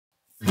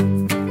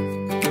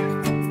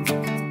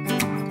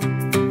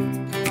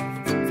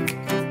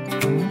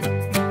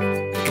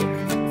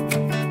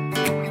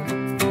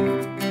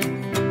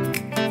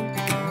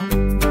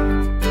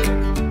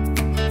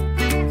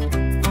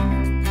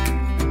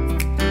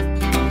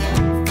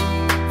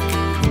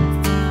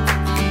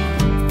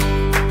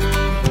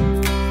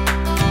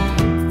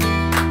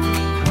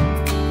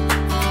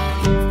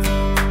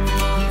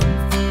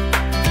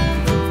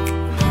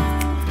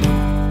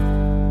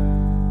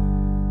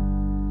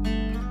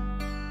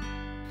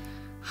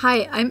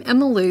Hi, I'm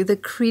Emma Lou, the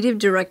Creative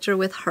Director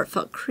with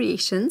Heartfelt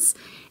Creations,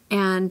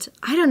 and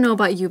I don't know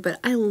about you, but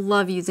I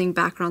love using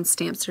background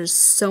stamps. There's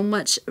so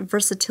much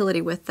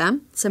versatility with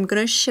them. So I'm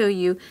going to show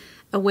you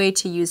a way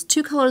to use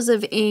 2 colors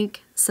of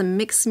ink, some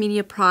mixed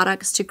media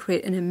products to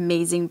create an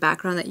amazing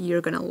background that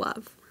you're going to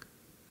love.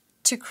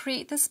 To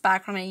create this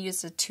background, I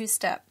used a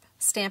 2-step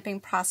stamping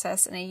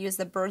process, and I used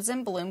the Birds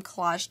in Bloom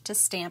collage to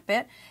stamp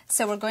it.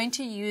 So we're going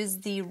to use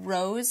the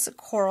Rose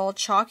Coral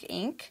Chalk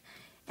ink.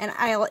 And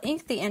I'll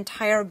ink the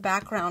entire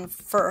background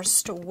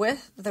first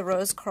with the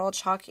Rose Coral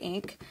Chalk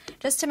ink,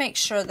 just to make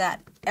sure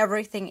that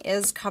everything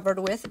is covered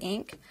with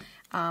ink.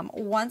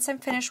 Once I'm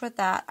finished with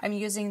that, I'm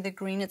using the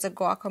green. It's a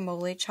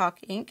guacamole chalk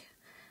ink.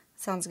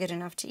 Sounds good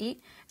enough to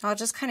eat. And I'll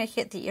just kind of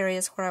hit the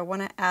areas where I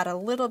want to add a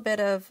little bit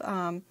of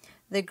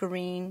the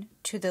green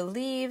to the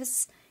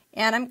leaves.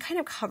 And I'm kind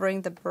of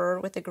covering the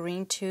bird with the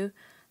green too.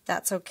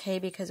 That's okay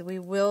because we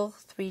will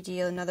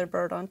 3D another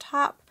bird on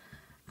top.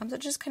 So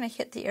just kind of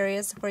hit the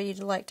areas where you'd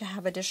like to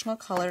have additional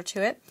color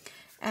to it.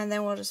 And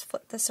then we'll just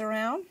flip this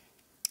around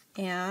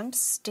and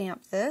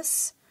stamp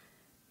this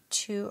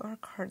to our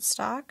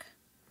cardstock.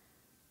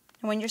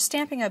 And when you're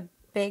stamping a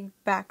big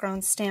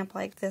background stamp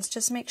like this,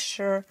 just make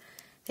sure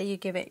that you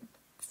give it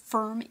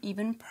firm,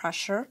 even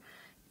pressure.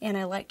 And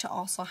I like to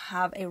also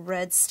have a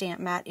red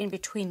stamp mat in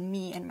between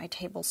me and my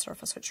table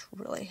surface, which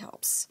really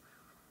helps.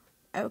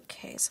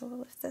 Okay, so we'll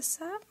lift this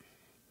up.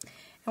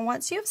 And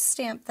once you've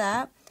stamped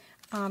that,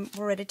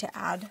 we're ready to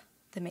add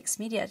the mixed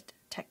media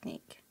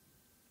technique.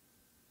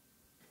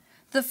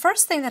 The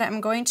first thing that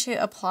I'm going to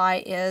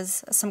apply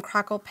is some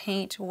crackle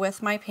paint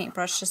with my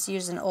paintbrush. Just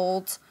use an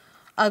old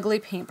ugly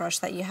paintbrush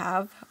that you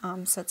have,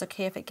 so it's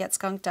okay if it gets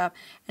gunked up.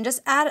 And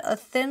just add a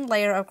thin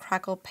layer of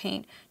crackle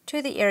paint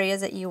to the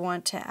areas that you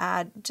want to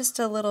add just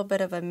a little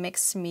bit of a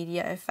mixed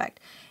media effect.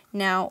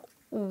 Now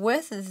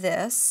with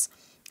this,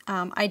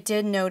 I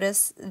did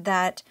notice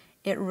that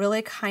it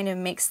really kind of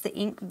makes the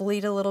ink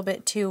bleed a little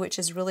bit too, which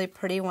is really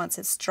pretty once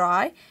it's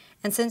dry.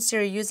 And since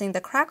you're using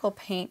the crackle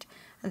paint,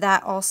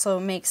 that also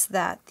makes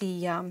that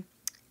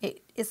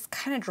it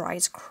kind of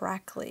dries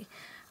crackly.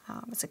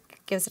 So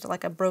it gives it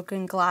like a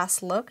broken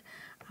glass look.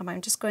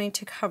 I'm just going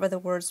to cover the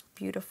words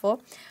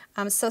beautiful.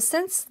 So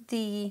since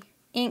the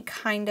ink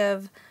kind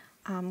of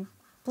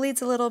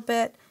bleeds a little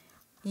bit,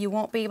 you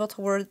won't be able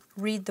to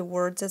read the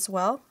words as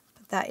well.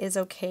 That is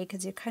okay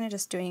because you're kind of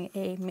just doing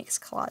a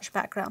mixed collage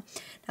background.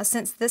 Now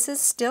since this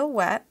is still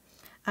wet,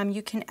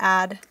 you can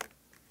add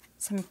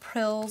some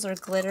prills or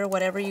glitter,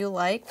 whatever you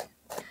like.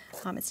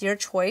 It's your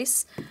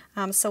choice.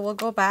 So we'll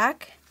go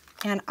back,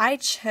 and I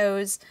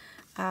chose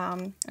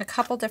a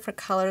couple different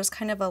colors,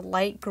 kind of a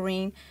light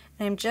green,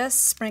 and I'm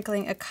just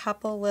sprinkling a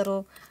couple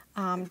little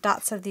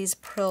dots of these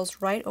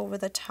prills right over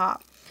the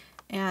top.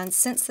 And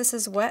since this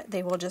is wet,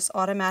 they will just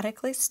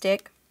automatically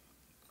stick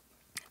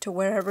to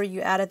wherever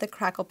you added the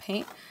crackle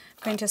paint.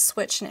 I'm going to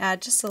switch and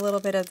add just a little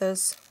bit of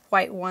those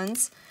white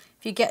ones.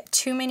 If you get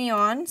too many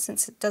on,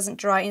 since it doesn't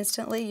dry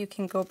instantly, you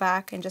can go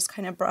back and just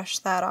kind of brush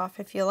that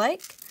off if you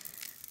like.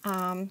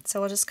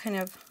 So we'll just kind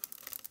of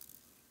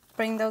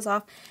bring those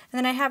off. And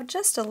then I have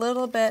just a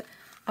little bit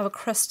of a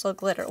crystal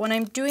glitter. When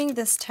I'm doing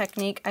this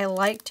technique, I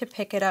like to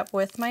pick it up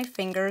with my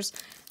fingers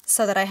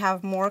so that I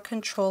have more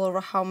control over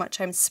how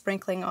much I'm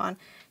sprinkling on.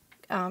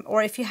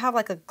 Or if you have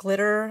like a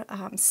glitter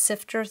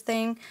sifter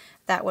thing,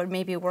 that would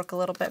maybe work a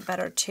little bit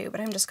better too.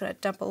 But I'm just going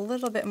to dump a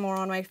little bit more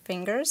on my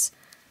fingers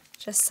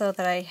just so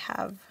that I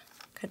have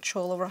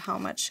control over how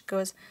much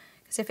goes.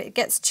 Because if it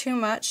gets too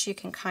much, you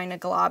can kind of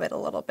glob it a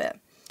little bit.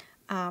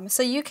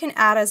 So you can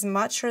add as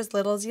much or as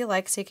little as you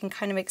like, so you can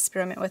kind of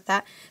experiment with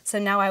that. So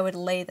now I would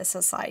lay this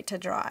aside to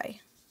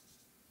dry.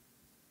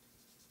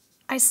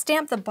 I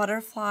stamped the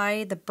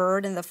butterfly, the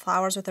bird, and the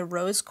flowers with a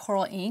rose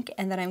coral ink,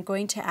 and then I'm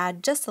going to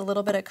add just a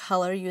little bit of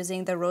color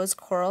using the rose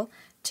coral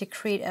to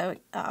create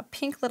a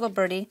pink little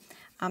birdie.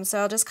 So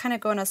I'll just kind of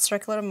go in a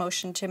circular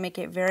motion to make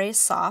it very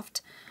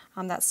soft.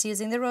 That's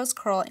using the rose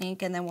coral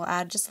ink, and then we'll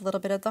add just a little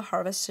bit of the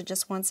harvest. So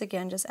just once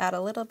again, just add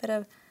a little bit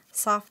of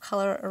soft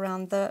color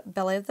around the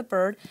belly of the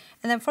bird.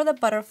 And then for the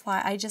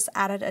butterfly, I just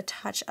added a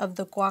touch of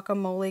the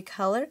guacamole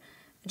color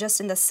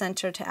just in the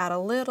center to add a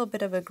little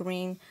bit of a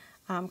green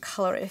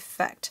color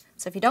effect.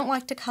 So if you don't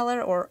like to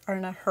color or are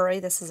in a hurry,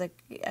 this is a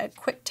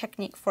quick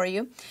technique for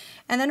you.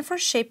 And then for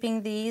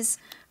shaping these,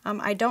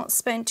 I don't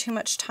spend too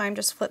much time.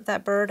 Just flip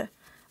that bird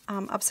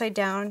upside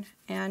down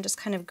and just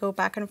kind of go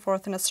back and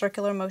forth in a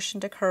circular motion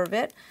to curve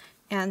it.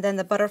 And then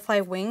the butterfly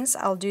wings,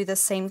 I'll do the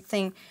same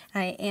thing.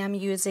 And I am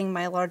using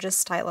my largest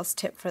stylus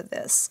tip for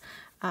this.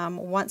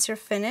 Once you're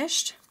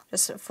finished,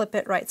 just flip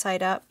it right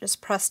side up,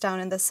 just press down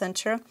in the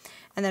center.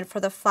 And then for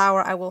the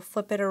flower, I will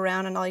flip it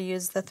around and I'll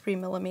use the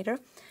 3mm.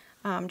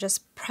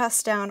 Just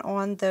press down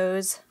on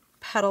those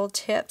petal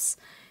tips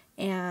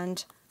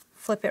and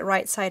flip it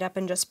right side up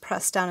and just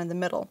press down in the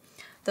middle.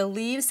 The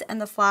leaves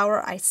and the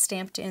flower, I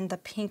stamped in the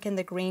pink and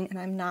the green, and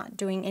I'm not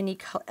doing any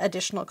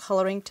additional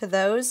coloring to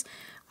those.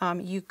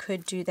 You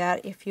could do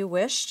that if you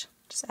wished.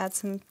 Just add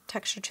some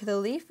texture to the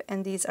leaf,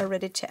 and these are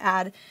ready to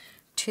add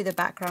to the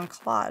background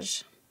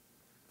collage.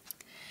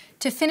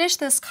 To finish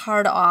this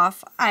card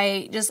off,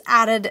 I just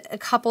added a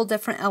couple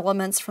different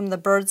elements from the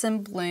Birds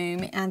in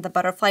Bloom and the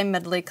Butterfly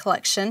Medley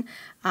collection.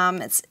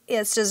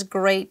 It's just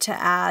great to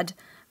add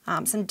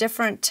some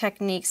different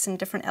techniques and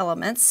different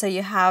elements. So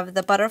you have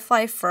the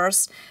butterfly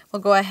first.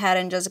 We'll go ahead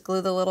and just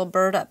glue the little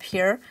bird up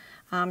here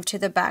to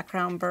the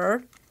background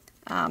bird.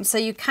 So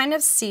you kind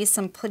of see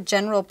some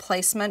general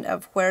placement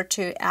of where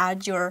to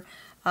add your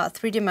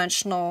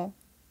three-dimensional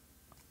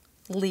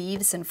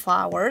leaves and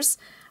flowers.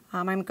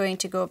 I'm going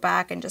to go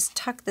back and just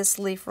tuck this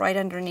leaf right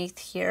underneath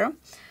here.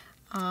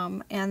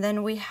 And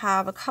then we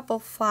have a couple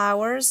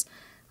flowers.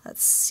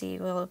 Let's see,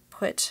 we'll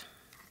put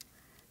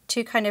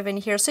two kind of in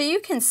here. So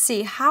you can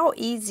see how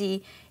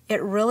easy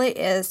it really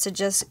is to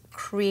just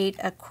create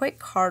a quick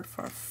card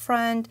for a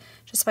friend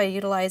just by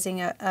utilizing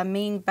a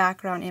main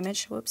background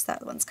image. Whoops,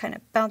 that one's kind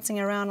of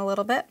bouncing around a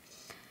little bit.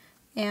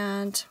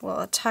 And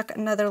we'll tuck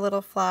another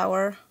little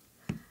flower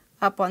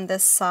up on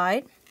this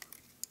side.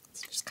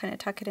 Let's just kind of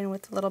tuck it in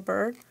with the little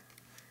bird.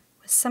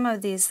 With some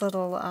of these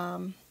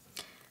little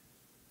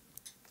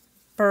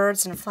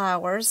birds and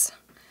flowers,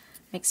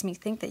 makes me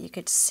think that you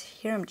could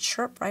hear them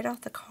chirp right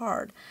off the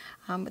card.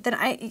 But then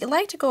I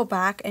like to go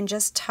back and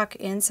just tuck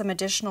in some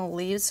additional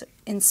leaves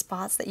in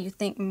spots that you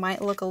think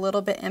might look a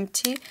little bit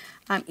empty.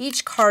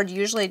 Each card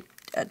usually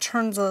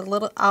turns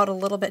out a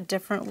little bit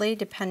differently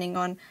depending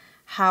on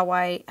how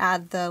I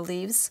add the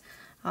leaves.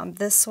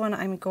 This one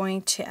I'm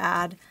going to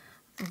add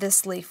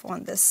this leaf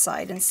on this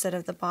side instead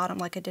of the bottom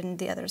like I did in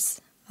the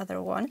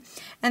other one.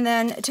 And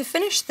then to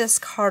finish this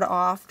card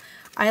off,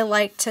 I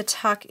like to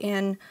tuck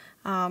in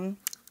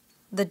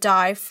the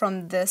die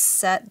from this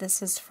set.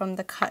 This is from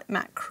the Cut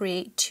Mat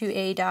Create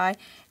 2A die,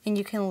 and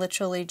you can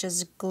literally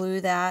just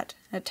glue that,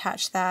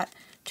 attach that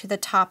to the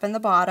top and the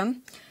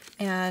bottom,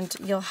 and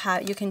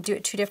you can do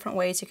it two different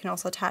ways. You can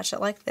also attach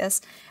it like this,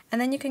 and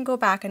then you can go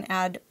back and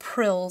add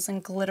prills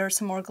and glitter,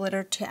 some more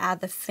glitter to add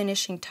the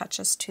finishing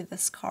touches to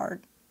this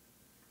card.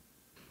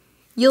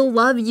 You'll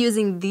love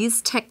using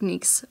these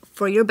techniques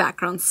for your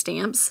background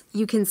stamps.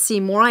 You can see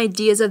more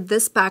ideas of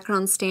this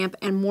background stamp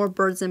and more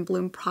Birds in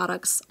Bloom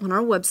products on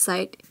our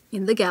website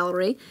in the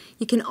gallery.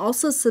 You can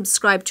also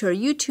subscribe to our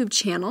YouTube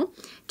channel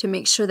to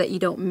make sure that you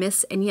don't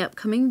miss any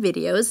upcoming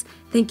videos.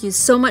 Thank you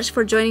so much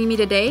for joining me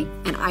today,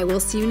 and I will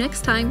see you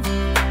next time.